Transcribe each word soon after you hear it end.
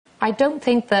I don't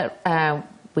think that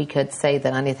we could say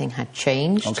that anything had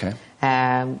changed. Okay.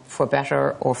 For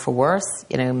better or for worse.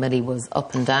 You know, Millie was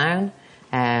up and down,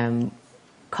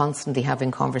 constantly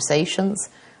having conversations,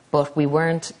 but we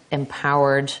weren't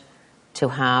empowered to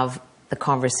have the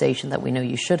conversation that we know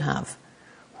you should have,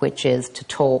 which is to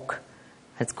talk.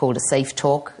 It's called a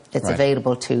safeTalk. It's Right.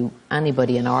 available to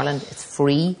anybody in Ireland. It's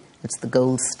free. It's the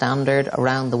gold standard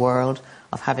around the world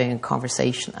of having a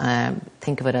conversation.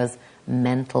 Think of it as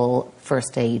mental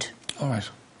first aid. All right.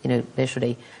 You know,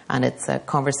 literally. And it's a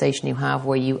conversation you have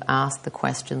where you ask the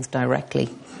questions directly.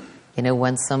 You know,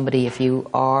 when somebody, if you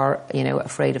are, you know,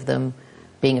 afraid of them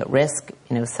being at risk,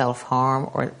 you know, self-harm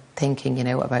or thinking, you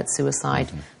know, about suicide,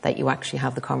 that you actually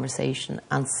have the conversation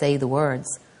and say the words.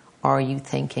 Are you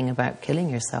thinking about killing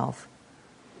yourself?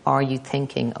 Are you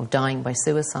thinking of dying by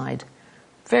suicide?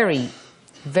 Very,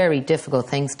 very difficult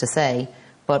things to say,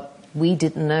 but we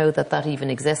didn't know that that even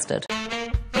existed.